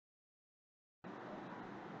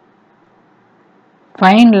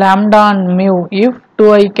Find lambda and mu if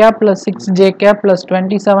 2i cap plus 6j cap plus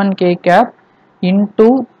 27k cap into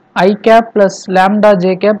I cap plus lambda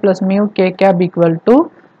j cap plus mu k cap equal to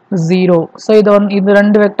 0. So இது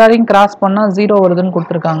ரெண்டு வெக்டாரையும் cross பண்ணா 0 வருதுன்னு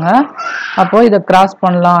கொடுத்திருக்காங்க. அப்போ இத cross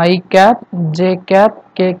பண்ணலாம். I cap j cap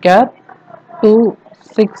k cap 2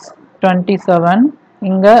 6 27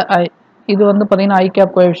 இங்க இது வந்து பாத்தீங்கன்னா I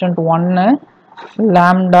cap coefficient 1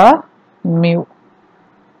 lambda mu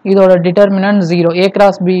இதோட டிட்டர்மினன்ட் 0 a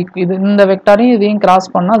cross b இது இந்த வெக்டாரையும் இதையும் கிராஸ்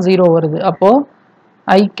பண்ணா 0 வருது. அப்போ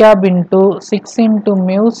I cap into 6 into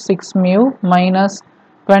mu 6 mu minus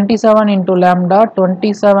 27 into lambda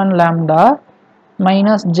 27 lambda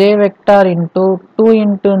minus j vector into 2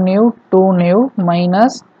 into nu 2 nu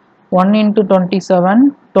minus 1 into 27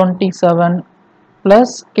 27 plus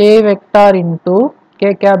k vector into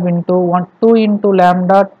k cap into 2 into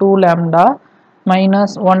lambda 2 lambda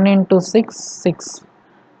minus 1 into 6 6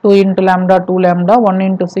 2 into lambda 2 lambda 1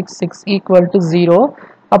 into 6 6 equal to 0.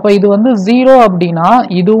 அப்ப இது வந்து 0 அப்படினா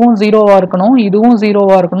இதுவும் 0 வா இருக்கணும், இதுவும் 0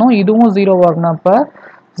 வா இருக்கணும், இதுவும் 0 வா இருக்கணும். அப்ப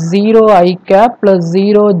 0 I cap plus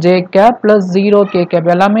 0 j cap plus 0 k cap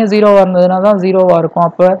எல்லாமே 0 வா இருந்ததுனா தான் 0 வா இருக்கும்.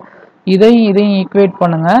 அப்ப இதையும் ஈக்குவேட்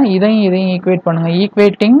பண்ணுங்க, இதையும் ஈக்குவேட் பண்ணுங்க.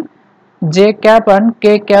 Equating j cap and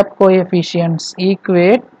k cap coefficients.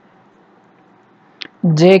 Equate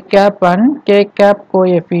j cap and k cap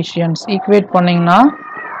coefficients. Equate பண்ணீங்கன்னா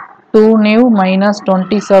 2 nu minus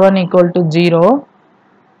 27 equal to 0,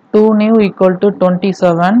 2 nu equal to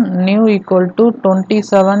 27, nu equal to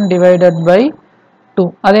 27 divided by 2.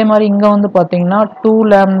 அதே மாதிரி இங்க வந்து பாத்தீங்கன்னா 2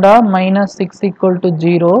 lambda minus 6 equal to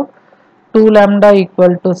 0, 2 lambda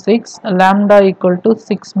equal to 6, lambda equal to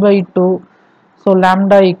 6 by 2, so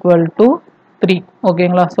lambda equal to 3.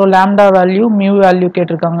 ஓகேங்களா? so lambda value mu value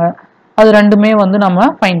கேட்டிருக்காங்க, அது ரெண்டுமே வந்து நம்ம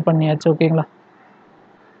ஃபைண்ட் பண்ணியாச்சு. ஓகேங்களா?